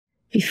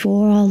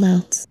Before all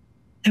else,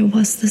 there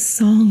was the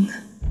song.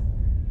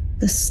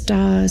 The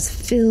stars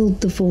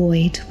filled the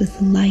void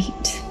with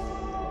light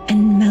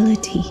and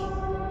melody,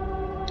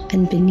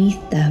 and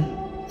beneath them,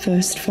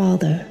 First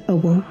Father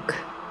awoke.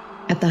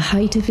 At the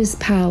height of his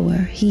power,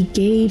 he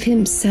gave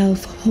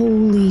himself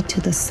wholly to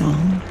the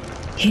song,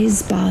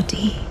 his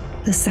body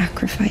the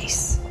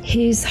sacrifice,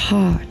 his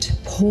heart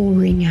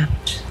pouring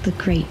out the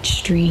great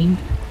stream.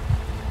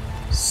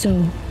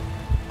 So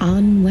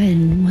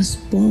𝓕𝓈 was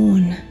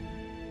born,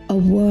 a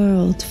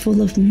world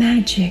full of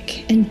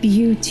magic and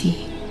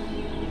beauty.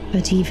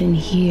 But even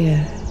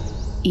here,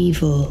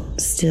 evil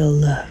still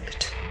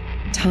lurked.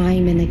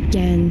 Time and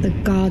again, the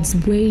gods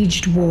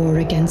waged war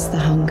against the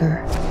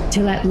hunger,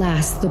 till at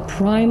last the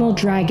primal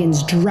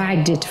dragons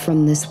dragged it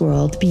from this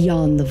world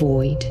beyond the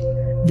void.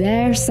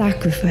 Their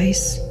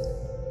sacrifice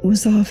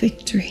was our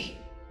victory.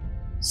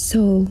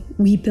 So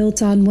we built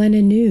𝓕𝓈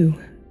anew.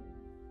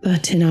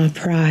 But in our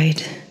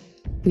pride,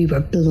 we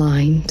were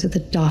blind to the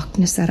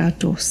darkness at our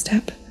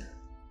doorstep.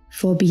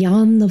 For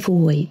beyond the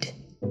void,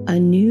 a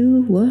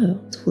new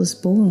world was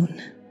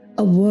born.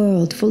 A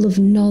world full of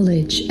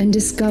knowledge and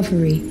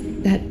discovery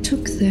that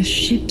took their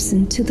ships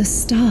into the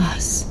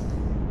stars.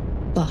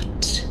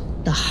 But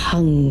the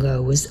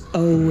hunger was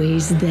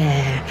always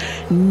there,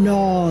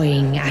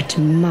 gnawing at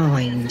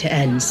mind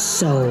and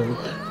soul.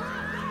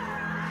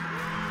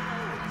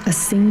 A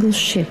single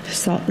ship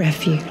sought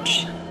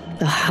refuge.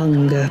 The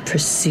hunger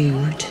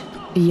pursued,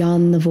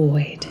 beyond the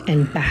void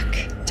and back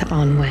to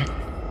𝓕𝓈.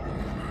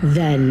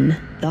 Then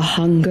the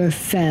hunger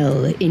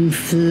fell in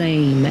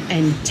flame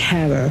and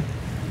terror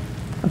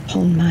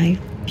upon my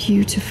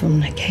beautiful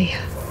Nikeya,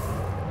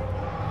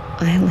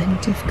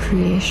 island of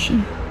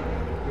creation.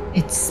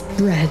 It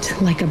spread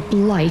like a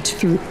blight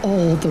through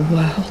all the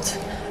world.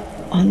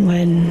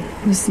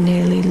 𝓕𝓈 was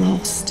nearly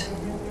lost.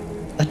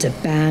 But a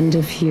band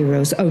of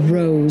heroes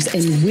arose,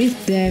 and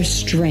with their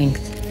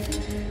strength,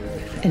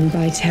 and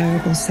by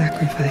terrible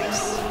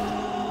sacrifice,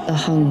 the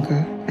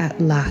hunger at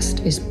last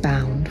is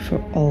bound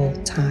for all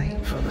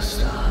time. For the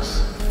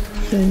stars.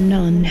 Though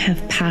none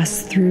have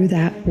passed through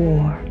that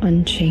war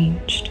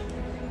unchanged,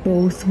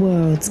 both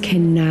worlds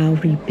can now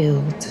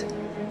rebuild,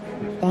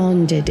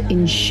 bonded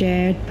in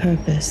shared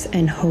purpose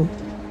and hope.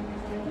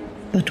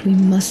 But we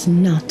must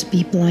not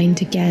be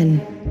blind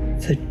again,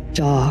 for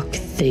dark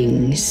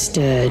things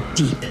stir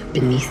deep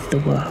beneath the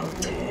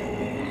world,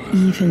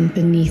 even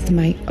beneath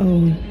my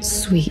own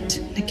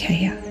sweet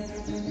Nikeya.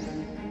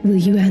 Will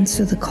you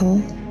answer the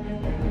call?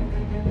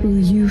 Will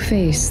you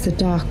face the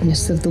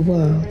darkness of the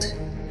world,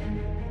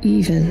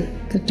 even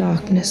the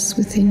darkness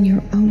within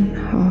your own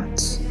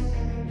hearts?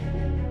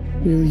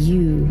 Will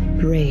you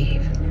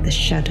brave the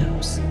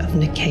shadows of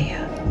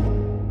Nikeya?